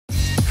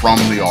From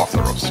the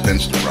author of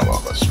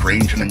Spinsterella, the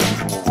strange and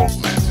unusual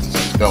romance and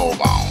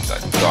spellbound,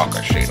 a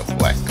darker shade of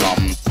black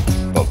comes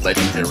the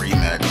legendary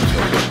Magic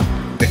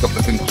Children. Pick up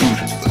the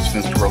conclusions of the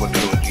Spinsterella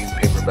trilogy in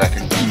paperback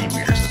and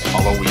e-readers this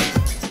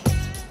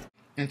Halloween.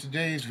 In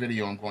today's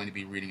video, I'm going to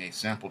be reading a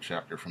sample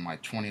chapter from my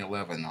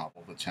 2011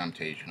 novel, The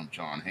Temptation of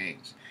John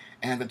Haynes.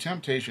 And The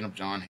Temptation of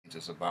John Haynes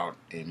is about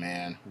a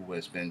man who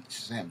has been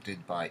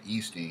tempted by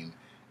Eastine,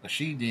 a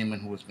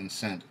she-demon who has been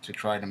sent to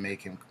try to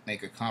make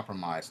a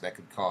compromise that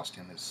could cost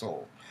him his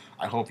soul.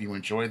 I hope you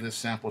enjoy this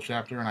sample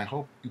chapter, and I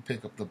hope you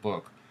pick up the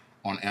book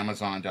on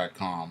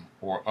Amazon.com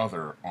or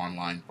other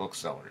online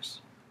booksellers.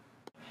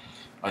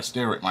 I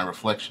stare at my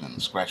reflection in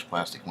the scratched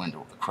plastic window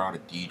of the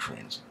crowded D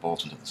train as it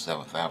bolts into the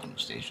 7th Avenue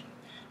station.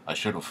 I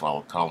should have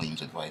followed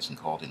Colleen's advice and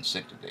called in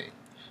sick today.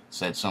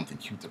 Said something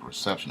cute to the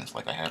receptionist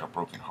like I had a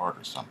broken heart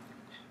or something.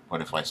 But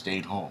if I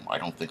stayed home, I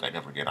don't think I'd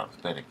ever get out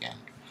of bed again.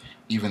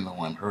 Even though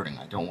I'm hurting,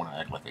 I don't want to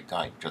act like a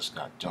guy who just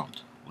got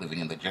dumped, living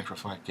in the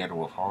gentrified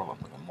ghetto of Harlem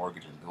with a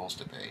mortgage and bills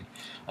to pay.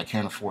 I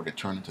can't afford to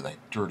turn into that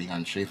dirty,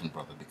 unshaven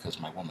brother because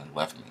my woman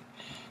left me.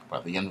 By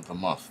the end of the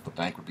month, the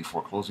bank would be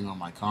foreclosing on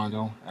my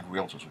condo, and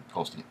realtors would be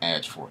posting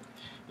ads for it.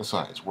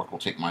 Besides, work will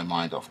take my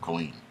mind off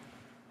Colleen.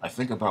 I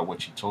think about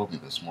what she told me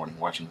this morning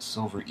watching the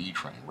silver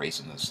E-train race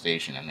into the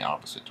station in the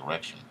opposite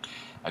direction.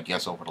 I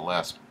guess over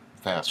the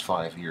past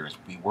 5 years,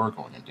 we were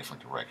going in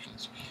different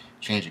directions,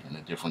 changing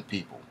into different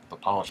people. The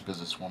polished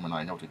businesswoman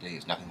I know today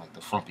is nothing like the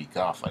frumpy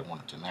goth I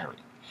wanted to marry.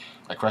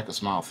 I crack a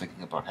smile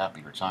thinking about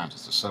happier times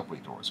as the subway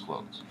doors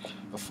close.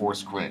 The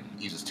forced grin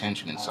eases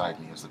tension inside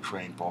me as the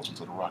train bolts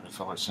into the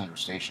Rockefeller Center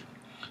station.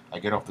 I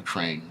get off the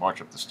train,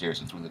 march up the stairs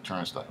and through the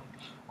turnstile.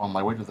 On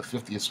my way to the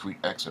 50th Street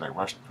exit, I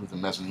rush through the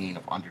mezzanine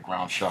of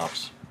underground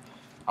shops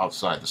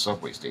outside the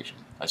subway station.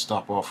 I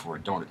stop off for a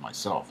donut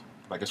myself,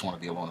 but I just want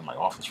to be alone in my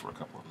office for a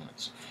couple of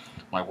minutes.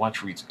 My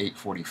watch reads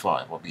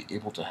 8:45. I'll be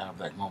able to have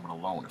that moment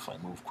alone if I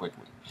move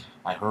quickly.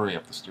 I hurry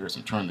up the stairs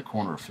and turn the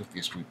corner of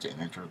 50th Street to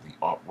enter the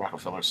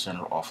Rockefeller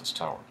Center office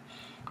tower.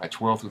 I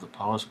twirl through the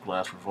polished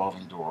glass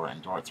revolving door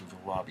and dart through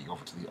the lobby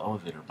over to the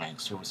elevator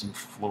bank servicing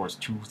floors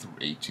 2 through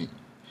 18.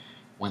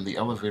 When the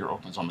elevator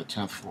opens on the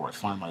 10th floor, I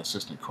find my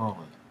assistant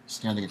Carla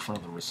standing in front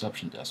of the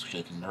reception desk,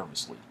 shaking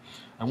nervously.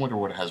 I wonder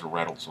what has her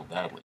rattled so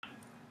badly.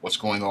 What's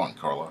going on,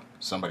 Carla?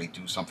 Somebody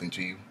do something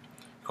to you?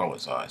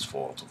 Carla's eyes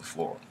fall to the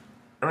floor.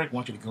 Eric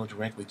wants you to go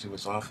directly to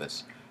his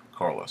office.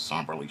 Carla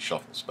somberly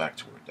shuffles back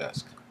to her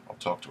desk. I'll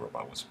talk to her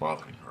about what's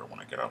bothering her when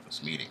I get out of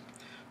this meeting.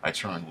 I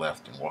turn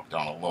left and walk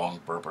down a long,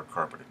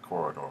 Berber-carpeted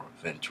corridor,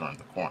 then turn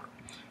the corner.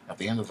 At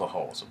the end of the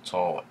hall is a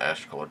tall,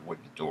 ash-colored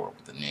wooden door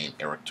with the name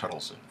Eric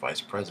Tuttleson,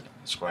 Vice President,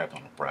 inscribed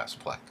on a brass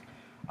plaque.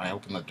 I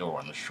open the door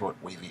and the short,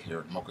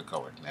 wavy-haired,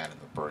 mocha-colored man in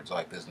the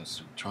bird's-eye business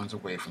suit turns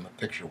away from the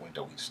picture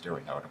window he's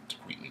staring out of to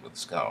greet me with a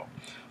scowl.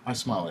 I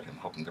smile at him,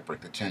 hoping to break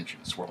the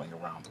tension swirling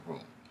around the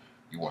room.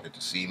 You wanted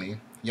to see me?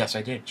 Yes,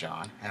 I did,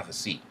 John. Have a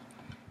seat.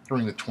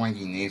 Hearing the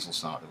twangy nasal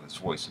sound of his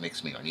voice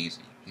makes me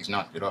uneasy. He's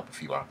knocked it up a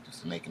few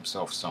octaves to make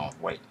himself sound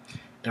white.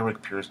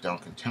 Eric peers down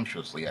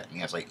contemptuously at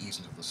me as I ease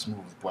into the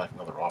smooth black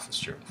leather office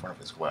chair in front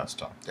of his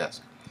glass-topped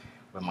desk.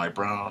 When my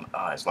brown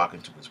eyes lock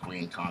into his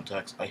green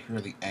contacts, I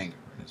hear the anger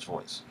in his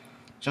voice.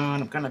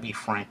 John, I'm going to be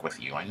frank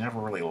with you. I never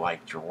really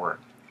liked your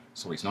work.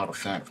 So he's not a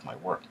fan of my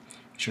work.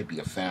 He should be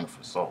a fan of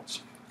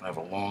results. I have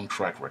a long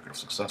track record of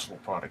successful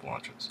product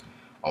launches.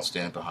 I'll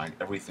stand behind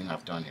everything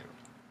I've done here.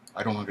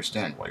 I don't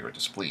understand why you're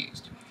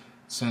displeased.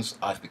 Since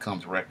I've become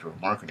director of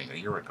marketing a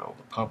year ago,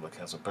 the public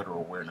has a better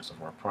awareness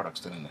of our products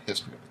than in the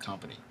history of the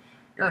company.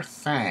 Your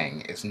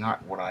thing is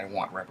not what I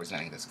want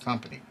representing this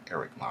company,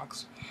 Eric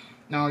mocks.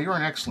 No, you're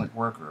an excellent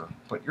worker,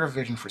 but your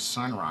vision for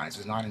Sunrise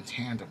is not in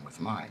tandem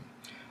with mine.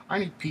 I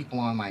need people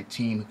on my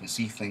team who can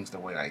see things the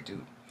way I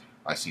do.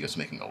 I see us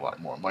making a lot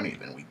more money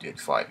than we did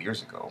 5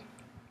 years ago.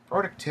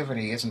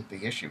 Productivity isn't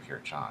the issue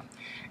here, John.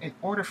 In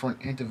order for an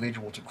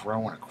individual to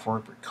grow in a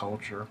corporate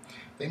culture,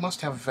 they must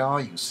have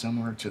values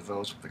similar to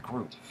those of the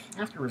group.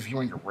 After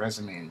reviewing your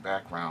resume and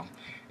background,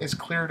 it's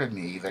clear to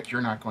me that you're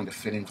not going to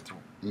fit in with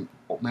the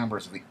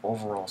members of the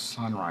overall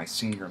Sunrise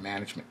senior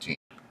management team.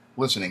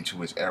 Listening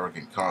to his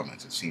arrogant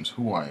comments, it seems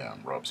who I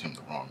am rubs him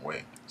the wrong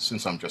way,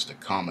 since I'm just a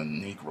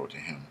common Negro to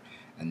him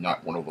and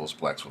not one of those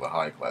blacks with a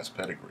high-class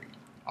pedigree.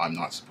 I'm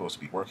not supposed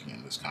to be working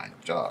in this kind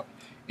of job.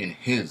 In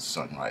his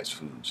Sunrise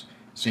Foods,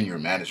 senior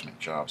management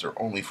jobs are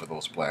only for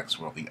those blacks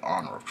who have the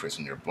honor of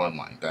tracing their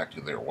bloodline back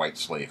to their white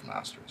slave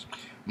masters.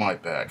 My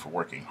bad for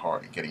working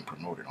hard and getting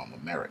promoted on the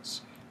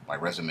merits. My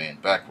resume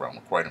and background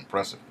were quite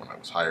impressive when I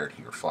was hired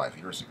here 5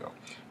 years ago.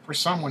 For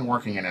someone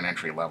working in an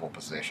entry-level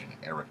position,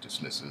 Eric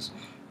dismisses.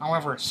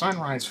 However,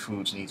 Sunrise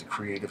Foods needs a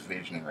creative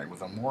visionary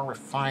with a more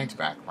refined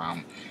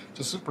background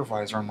to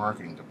supervise our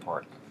marketing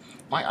department.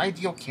 My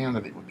ideal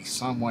candidate would be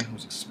someone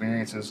whose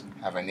experiences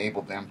have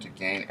enabled them to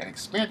gain an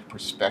expanded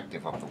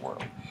perspective of the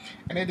world.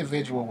 An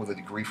individual with a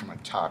degree from a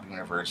top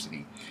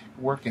university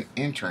who worked an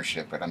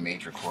internship at a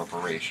major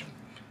corporation.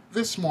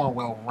 This more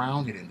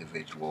well-rounded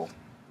individual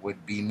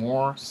would be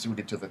more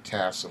suited to the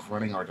tasks of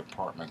running our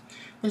department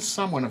than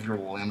someone of your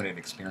limited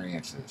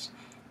experiences.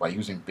 By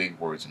using big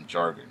words and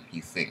jargon, he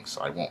thinks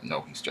I won't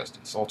know he's just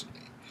insulted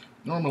me.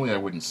 Normally I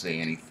wouldn't say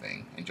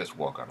anything and just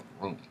walk out of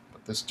the room,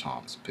 but this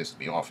Tom has pissed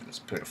me off in his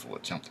pitiful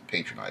attempt to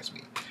patronize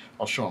me.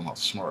 I'll show him how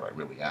smart I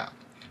really am.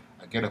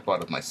 I get up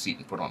out of my seat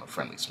and put on a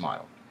friendly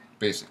smile.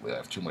 Basically, I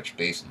have too much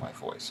bass in my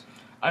voice.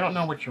 I don't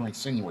know what you're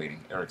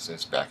insinuating, Eric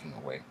says, backing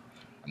away.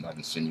 I'm not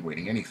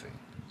insinuating anything.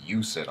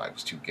 You said I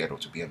was too ghetto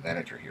to be a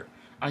manager here.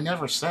 I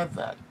never said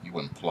that. You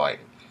implied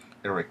it.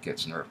 Eric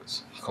gets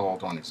nervous.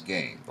 Called on his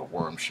game, the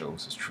worm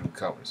shows his true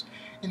colors.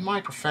 In my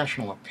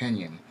professional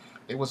opinion,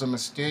 it was a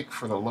mistake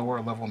for the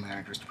lower level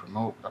managers to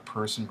promote a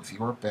person with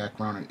your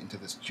background into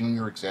this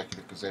junior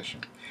executive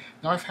position.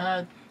 Now, I've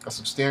had a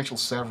substantial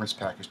severance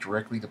package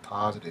directly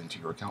deposited into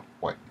your account.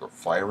 What, you're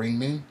firing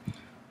me?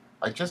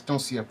 I just don't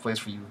see a place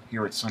for you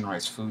here at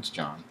Sunrise Foods,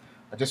 John.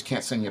 I just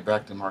can't send you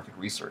back to market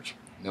research.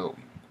 No,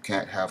 you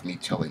can't have me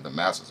telling the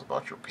masses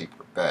about your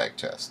paper bag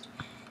test.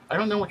 I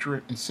don't know what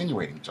you're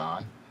insinuating,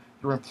 John.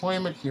 Your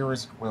employment here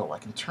is at will. I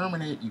can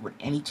terminate you at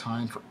any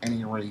time for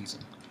any reason.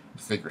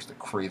 Figures the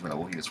craven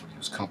elitist would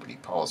use company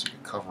policy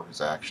to cover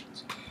his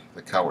actions.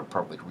 The coward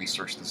probably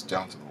researched this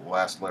down to the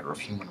last letter of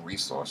human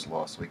resource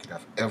law so he could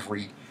have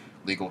every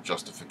legal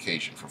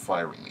justification for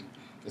firing me.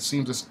 It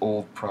seems this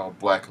old, proud,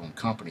 black-owned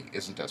company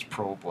isn't as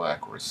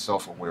pro-black or as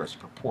self-aware as it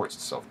purports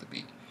itself to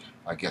be.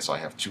 I guess I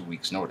have 2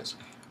 weeks' notice.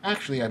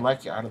 Actually, I'd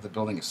like you out of the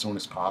building as soon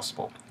as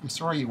possible. I'm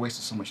sorry you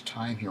wasted so much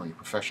time here in your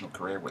professional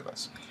career with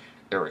us.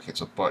 Eric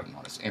hits a button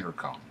on his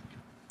intercom.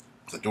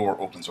 The door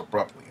opens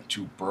abruptly and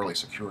 2 burly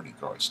security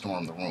guards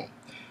storm the room.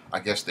 I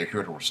guess they're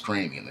here to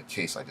restrain me in the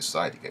case I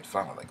decide to get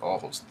found like all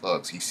those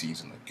thugs he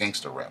sees in the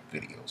gangster rap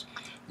videos.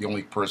 The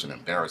only person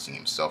embarrassing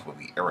himself will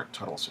be Eric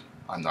Tuttleson.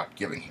 I'm not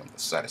giving him the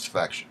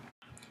satisfaction.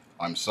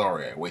 I'm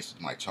sorry I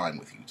wasted my time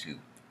with you two.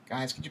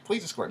 Guys, could you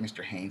please escort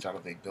Mr. Haynes out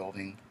of the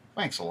building?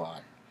 Thanks a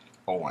lot.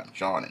 Oh, I'm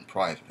John in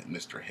private and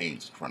Mr.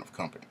 Haynes in front of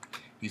company.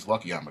 He's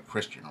lucky I'm a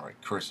Christian or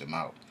I'd curse him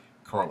out.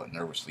 Carla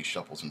nervously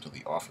shuffles into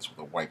the office with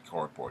a white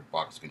cardboard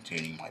box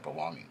containing my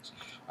belongings.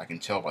 I can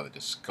tell by the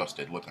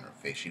disgusted look on her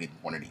face she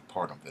didn't want any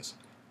part of this.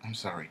 I'm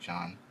sorry,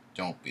 John.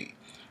 Don't be.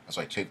 As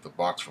I take the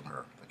box from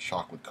her, the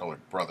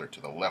chocolate-colored brother to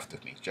the left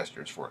of me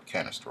gestures for a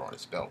canister on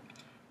his belt.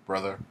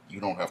 Brother, you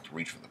don't have to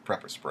reach for the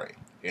pepper spray.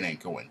 It ain't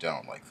going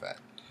down like that.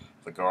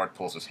 The guard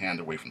pulls his hand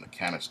away from the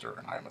canister,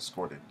 and I am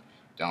escorted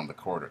down the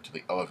corridor to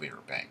the elevator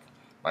bank.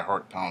 My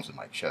heart pounds in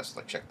my chest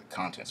as I check the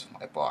contents of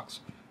my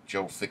box.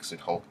 Joe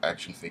Fixit Hulk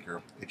action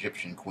figure,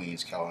 Egyptian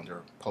Queen's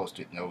calendar,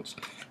 post-it notes,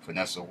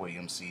 Vanessa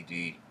Williams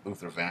CD,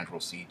 Luther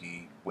Vandross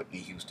CD, Whitney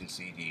Houston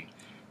CD,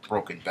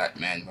 broken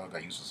Batman mug I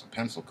use as a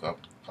pencil cup,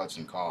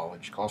 Hudson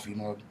College coffee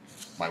mug,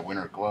 my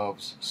winter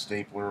gloves,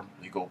 stapler,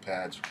 legal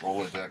pads,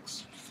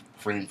 Rolodex,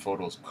 framed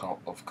photos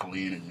of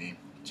Colleen and me,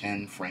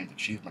 10 framed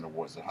achievement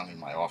awards that hung in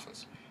my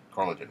office.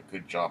 Carla did a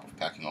good job of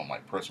packing all my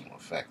personal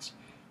effects.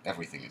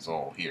 Everything is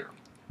all here.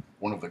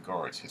 One of the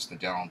guards hits the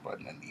down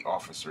button and the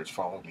officers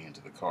follow me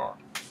into the car.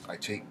 I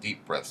take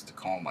deep breaths to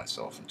calm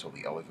myself until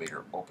the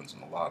elevator opens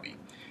in the lobby.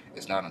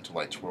 It's not until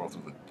I twirl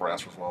through the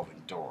brass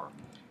revolving door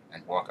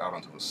and walk out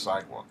onto the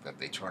sidewalk that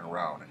they turn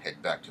around and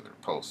head back to their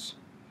posts.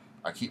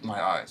 I keep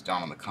my eyes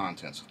down on the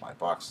contents of my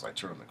box as I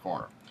turn the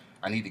corner.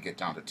 I need to get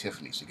down to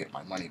Tiffany's to get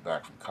my money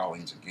back from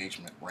Colleen's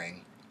engagement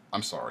ring.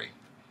 I'm sorry.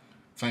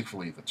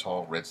 Thankfully, the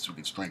tall,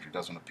 red-suited stranger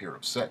doesn't appear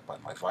upset by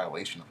my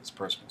violation of his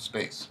personal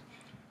space.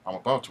 I'm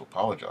about to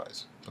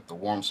apologize, but the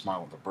warm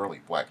smile on the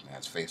burly black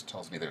man's face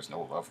tells me there's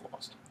no love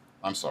lost.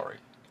 I'm sorry.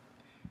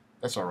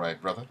 That's all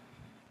right, brother.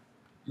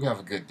 You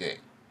have a good day.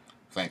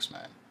 Thanks,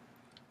 man.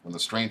 When the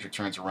stranger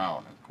turns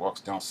around and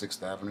walks down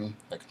 6th Avenue,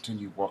 I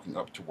continue walking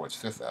up towards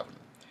 5th Avenue.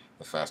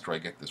 The faster I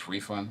get this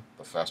refund,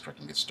 the faster I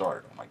can get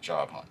started on my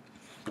job hunt.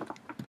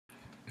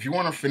 If you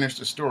want to finish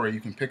the story, you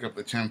can pick up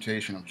The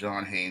Temptation of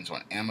John Haynes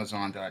on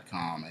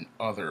Amazon.com and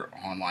other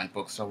online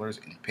booksellers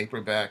in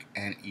paperback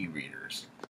and e-readers.